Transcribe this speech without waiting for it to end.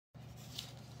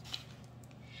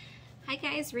Hi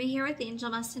guys, Ree here with Angel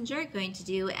Messenger, going to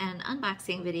do an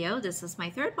unboxing video. This is my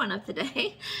third one of the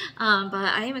day, but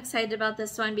I am excited about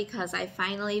this one because I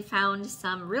finally found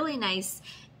some really nice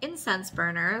incense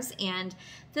burners, and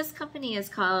this company is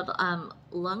called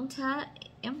Lungta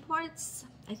Imports.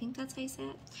 I think that's how you say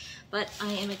it. But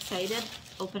I am excited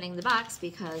opening the box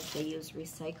because they use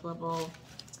recyclable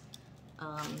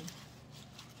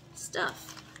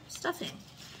stuffing.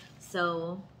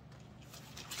 So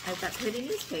I've got pretty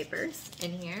newspapers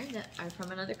in here that are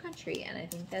from another country, and I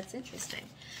think that's interesting.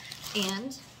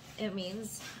 And it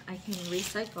means I can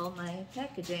recycle my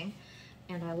packaging,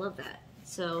 and I love that.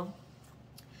 So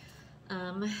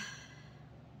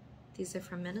these are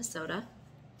from Minnesota.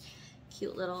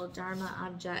 Cute little Dharma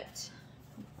object,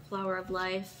 flower of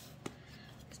life.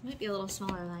 This might be a little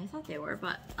smaller than I thought they were,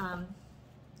 but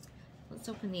let's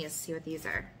open these, see what these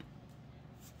are.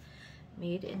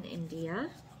 Made in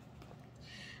India.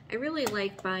 I really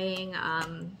like buying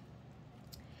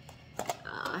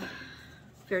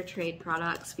fair trade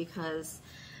products because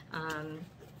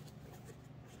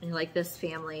like this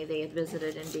family, they had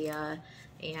visited India,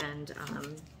 and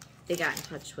they got in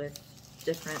touch with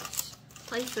different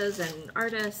places and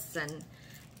artists, and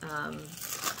well,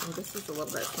 this is a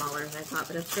little bit smaller than I thought,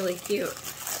 but it's really cute,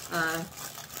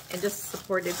 and just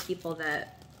supported people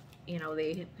that, you know,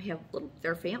 they have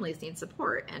their families need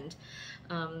support, and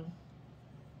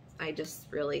I just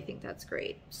really think that's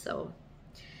great. So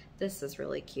this is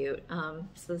really cute.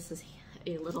 So this is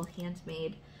a little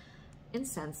handmade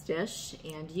incense dish,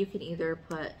 and you can either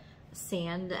put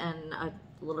sand and a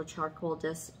little charcoal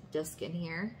disc in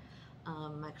here.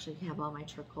 Actually, I have all my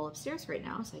charcoal upstairs right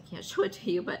now, so I can't show it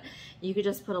to you, but you could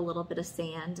just put a little bit of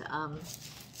sand.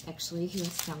 Actually,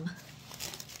 here's some,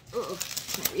 oh,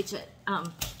 can't reach it.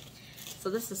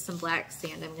 So this is some black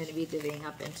sand I'm going to be divvying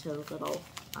up into little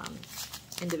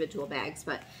individual bags,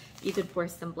 but you could pour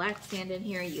some black sand in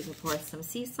here, you could pour some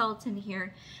sea salt in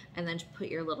here, and then put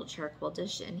your little charcoal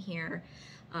dish in here,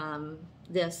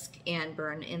 disc, and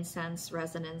burn incense,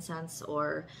 resin incense,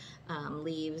 or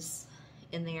leaves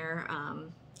in there,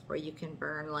 or you can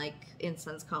burn like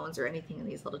incense cones or anything in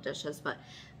these little dishes. But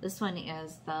this one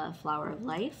is the flower of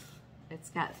life.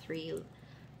 It's got three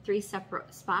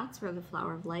separate spots where the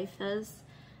flower of life is,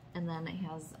 and then it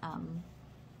has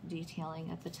detailing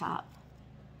at the top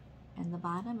and the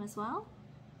bottom as well.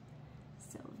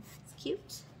 So it's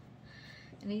cute.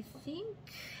 And I think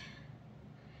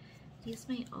these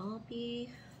might all be,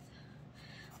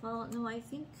 well, no, I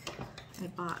think I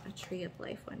bought a tree of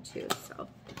life one too, so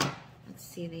let's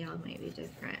see, they all might be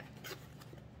different.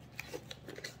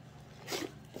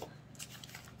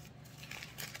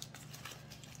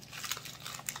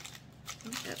 I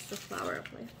think that's the flower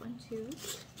of life one too.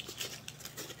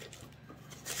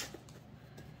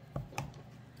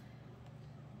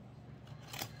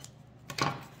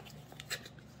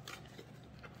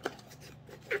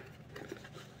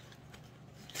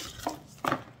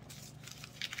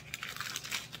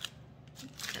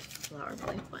 Flower of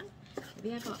life one.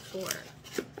 Maybe I bought 4.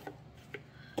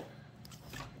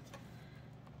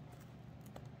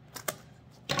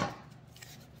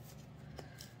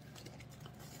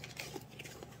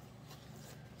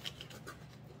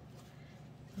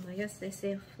 I guess they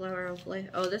say flower of life.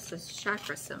 Oh, this is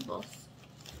chakra symbols.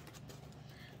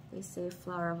 They say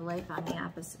flower of life on the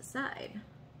opposite side.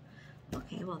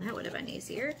 Okay, well that would have been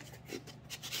easier.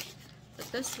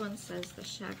 But this one says the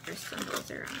chakra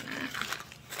symbols are on it.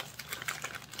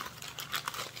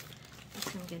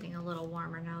 I'm getting a little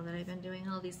warmer now that I've been doing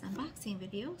all these unboxing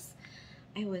videos.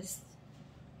 I was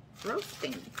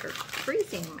roasting or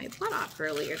freezing my butt off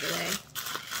earlier today.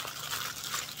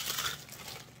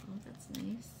 Oh, that's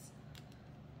nice.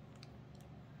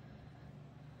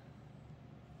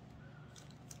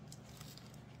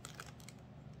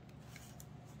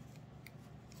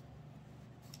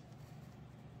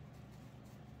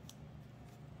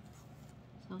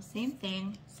 So same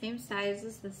thing, same size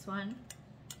as this one.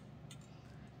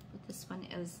 This one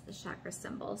is the chakra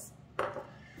symbols. And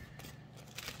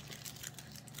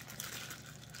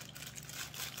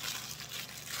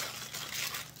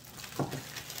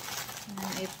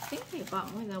I think I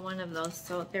bought more than one of those,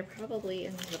 so they're probably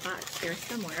in the box here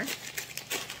somewhere.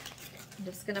 I'm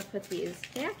just going to put these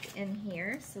back in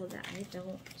here so that I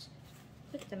don't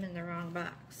put them in the wrong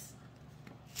box,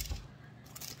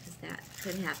 because that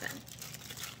could happen.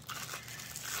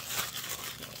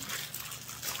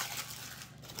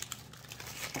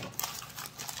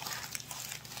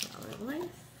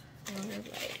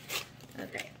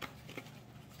 Okay.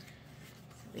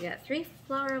 So we got 3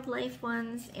 flower of life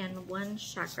ones and 1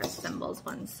 chakra symbols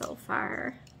one so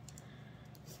far.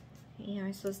 Yeah,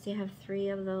 I'm supposed to have 3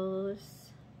 of those.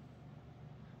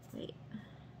 Wait.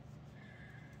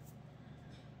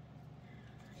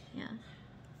 Yeah.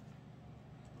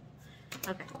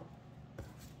 Okay.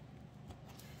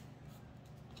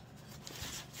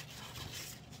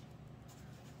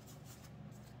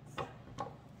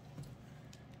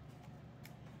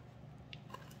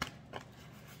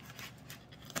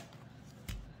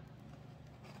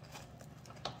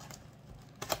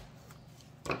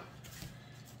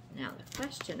 Now the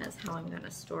question is how I'm going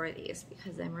to store these,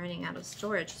 because I'm running out of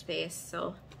storage space,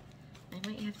 so I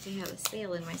might have to have a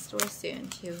sale in my store soon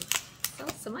to sell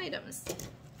some items.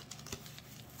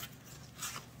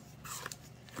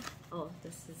 Oh,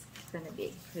 this is going to be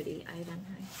a pretty item.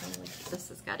 I feel like this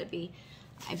has got to be.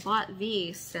 I bought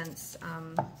these since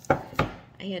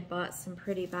I had bought some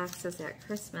pretty boxes at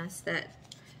Christmas that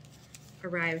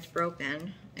arrived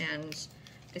broken, and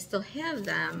I still have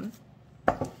them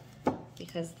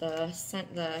because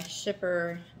the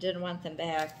shipper didn't want them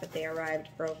back, but they arrived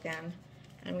broken.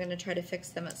 I'm going to try to fix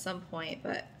them at some point,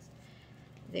 but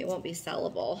they won't be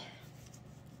sellable.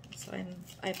 So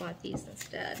I bought these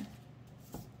instead.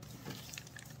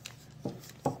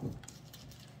 I'm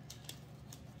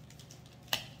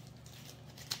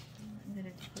going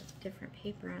to put different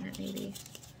paper on it maybe.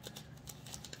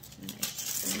 And I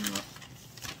spin out.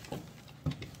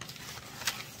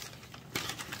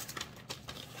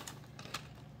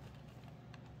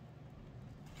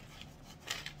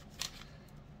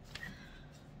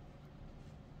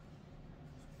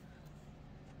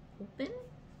 Open,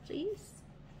 please.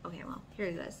 Okay, well, here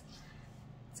it is.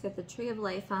 It's got the Tree of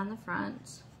Life on the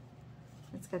front.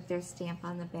 It's got their stamp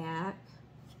on the back.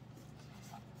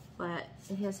 But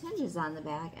it has hinges on the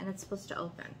back, and it's supposed to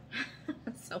open.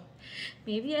 So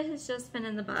maybe it has just been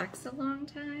in the box a long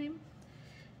time.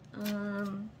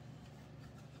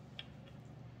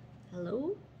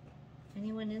 Hello?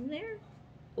 Anyone in there?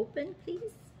 Open,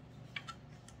 please.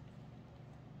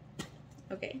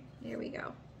 Okay, there we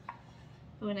go.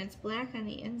 Oh, and it's black on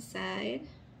the inside,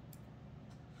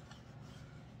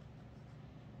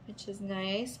 which is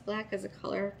nice. Black is a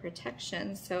color of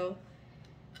protection, so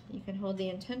you can hold the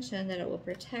intention that it will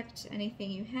protect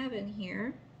anything you have in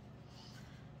here.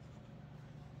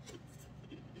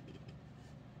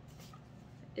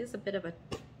 It is a bit of a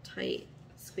tight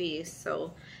squeeze,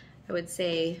 so I would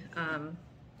say,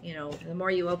 you know, the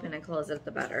more you open and close it, the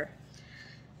better.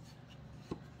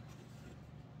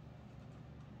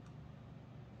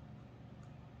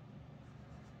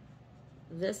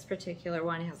 This particular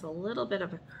one has a little bit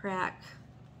of a crack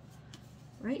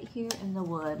right here in the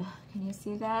wood. Can you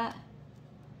see that?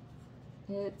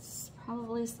 It's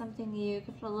probably something you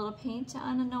could put a little paint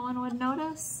on and no one would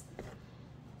notice.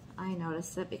 I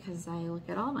noticed it because I look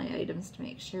at all my items to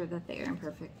make sure that they are in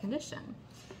perfect condition.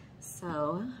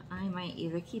 So I might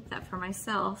either keep that for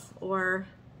myself or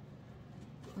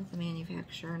let the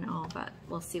manufacturer know, but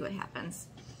we'll see what happens.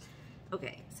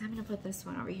 Okay, so I'm gonna put this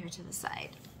one over here to the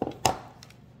side.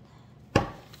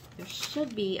 There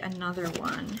should be another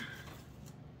one.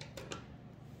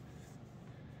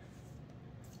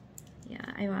 Yeah,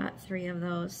 I bought 3 of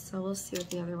those, so we'll see what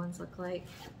the other ones look like.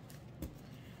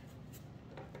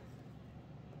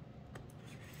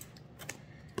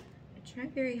 I try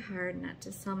very hard not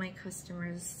to sell my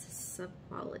customers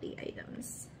sub-quality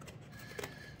items.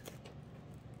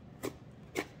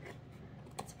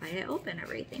 That's why I open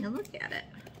everything and look at it.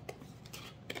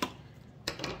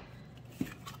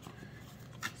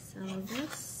 So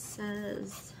this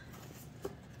says,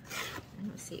 I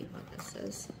don't see what this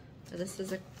is. So this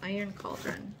is an iron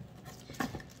cauldron.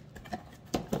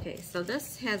 Okay, so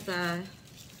this has a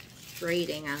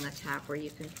grating on the top where you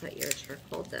can put your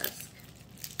charcoal disc.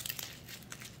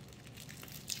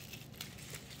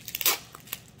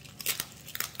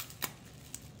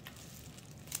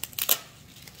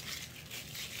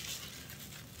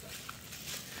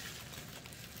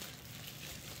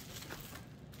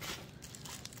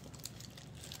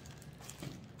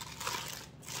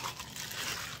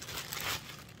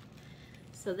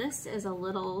 So this is a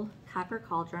little copper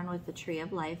cauldron with the Tree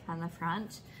of Life on the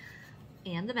front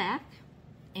and the back,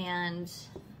 and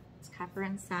it's copper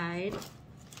inside,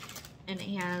 and it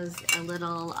has a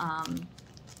little,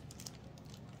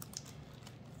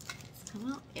 it's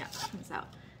come out? Yeah, it comes out.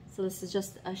 So this is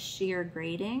just a sheer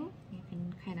grating. You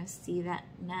can kind of see that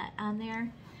net on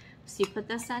there. So you put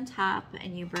this on top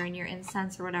and you burn your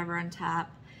incense or whatever on top.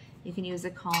 You can use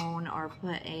a cone or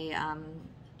put a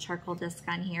charcoal disc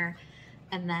on here.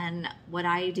 And then what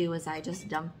I do is I just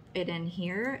dump it in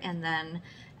here, and then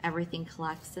everything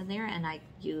collects in there, and I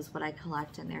use what I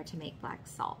collect in there to make black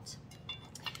salt.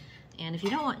 And if you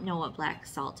don't know what black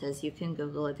salt is, you can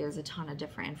Google it. There's a ton of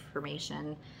different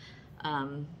information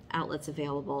outlets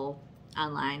available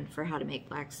online for how to make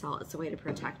black salt. It's a way to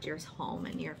protect your home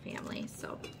and your family.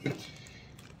 So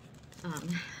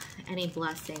any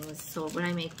blessings. So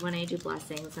when I do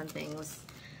blessings and things,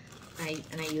 I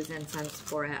use incense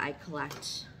for it. I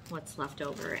collect what's left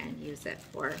over and use it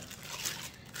for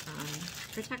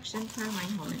protection for my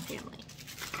home and family.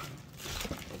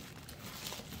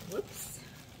 Whoops.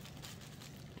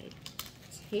 I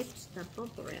taped the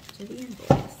bubble wrap to the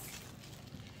invoice.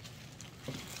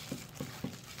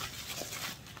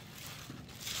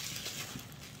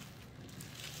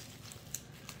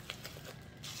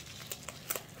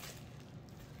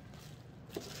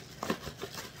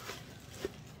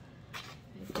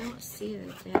 See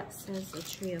that says the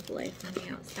Tree of Life on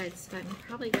the outside, so I'm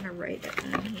probably going to write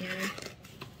it on here.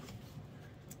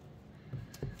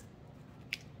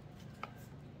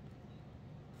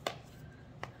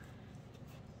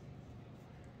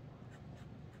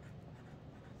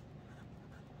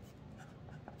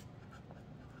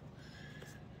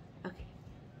 Okay.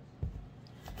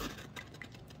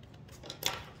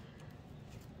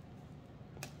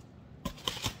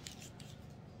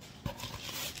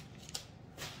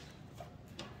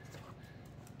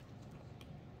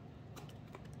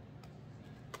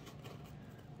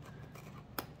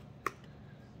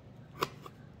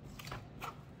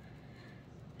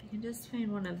 I can just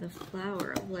find one of the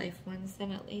Flower of Life ones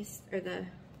then at least, or the,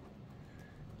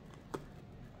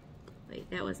 wait,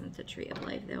 that wasn't the Tree of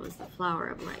Life, that was the Flower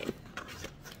of Life.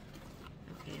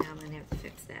 Okay, now I'm gonna have to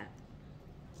fix that.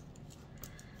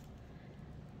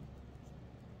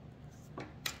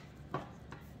 Okay,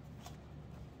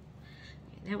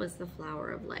 that was the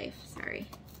Flower of Life, sorry.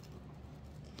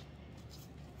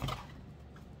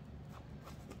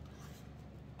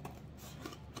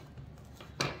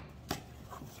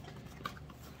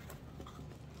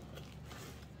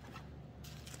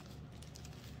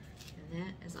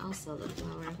 That is also the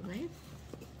Flower of Life.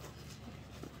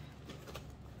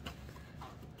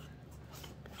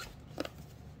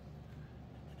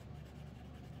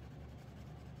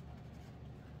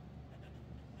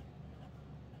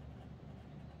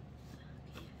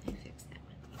 Okay, I fixed that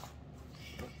one.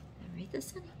 I'll write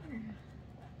this in here.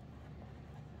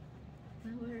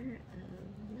 Flower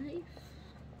of Life.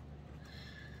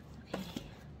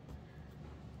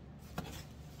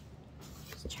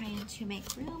 Trying to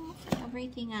make room for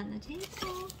everything on the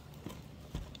table.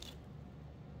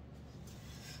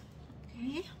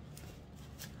 Okay.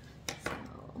 So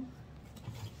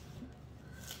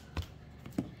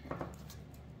I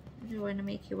don't want to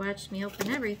make you watch me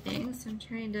open everything, so I'm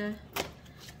trying to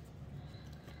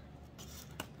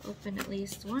open at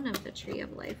least one of the Tree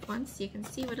of Life ones so you can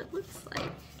see what it looks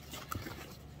like.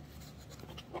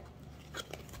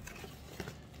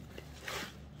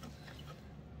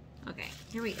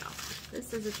 Here we go.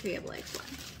 This is a Tree of Life one.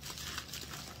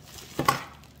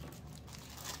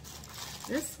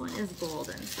 This one is gold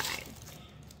inside.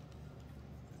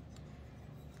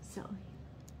 So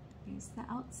here's the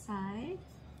outside.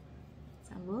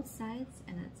 It's on both sides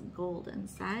and it's gold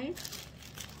inside.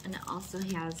 And it also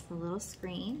has the little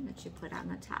screen that you put on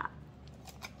the top.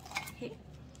 Okay.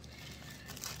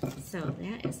 So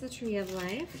that is the Tree of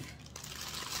Life.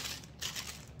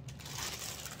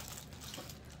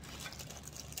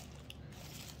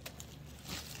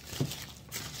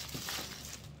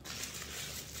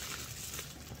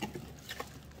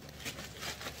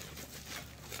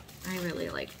 I really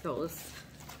like those.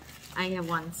 I have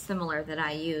one similar that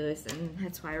I use, and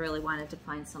that's why I really wanted to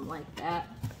find some like that.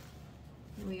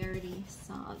 We already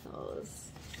saw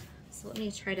those. So let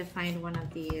me try to find one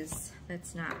of these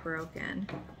that's not broken.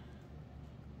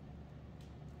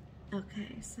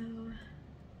 Okay, so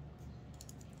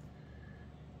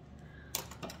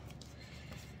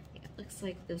it looks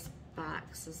like this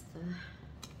box is the...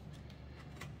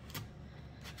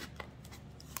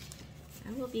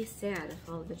 I will be sad if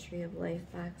all the Tree of Life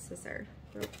boxes are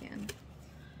broken.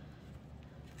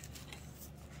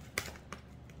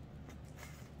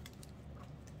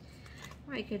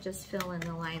 Or I could just fill in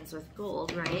the lines with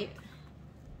gold, right?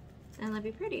 And that'd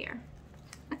be prettier.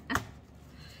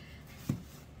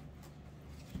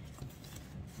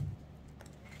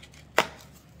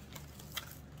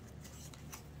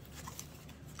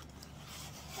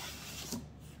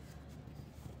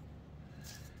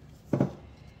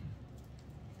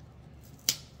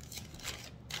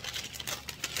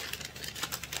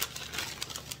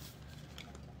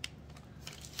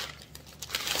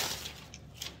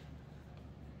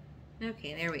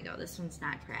 Okay, there we go. This one's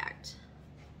not cracked.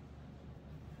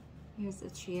 Here's the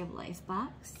Tree of Life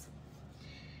box.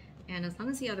 And as long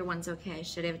as the other one's okay, I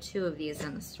should have 2 of these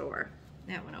in the store.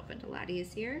 That one opened a lot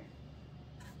easier.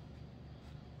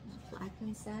 Black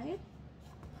inside.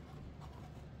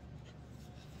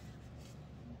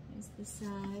 Here's the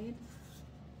side.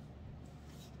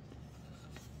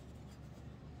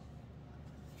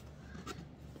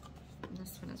 And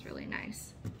this one is really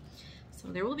nice. So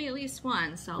there will be at least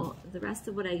one. So the rest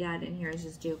of what I got in here is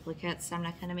just duplicates. So I'm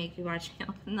not going to make you watch me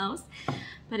open those.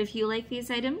 But if you like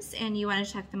these items and you want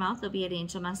to check them out, they'll be at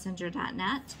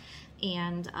angelmessenger.net.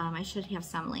 And I should have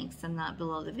some links in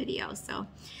below the video. So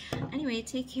anyway,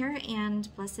 take care and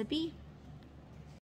blessed be.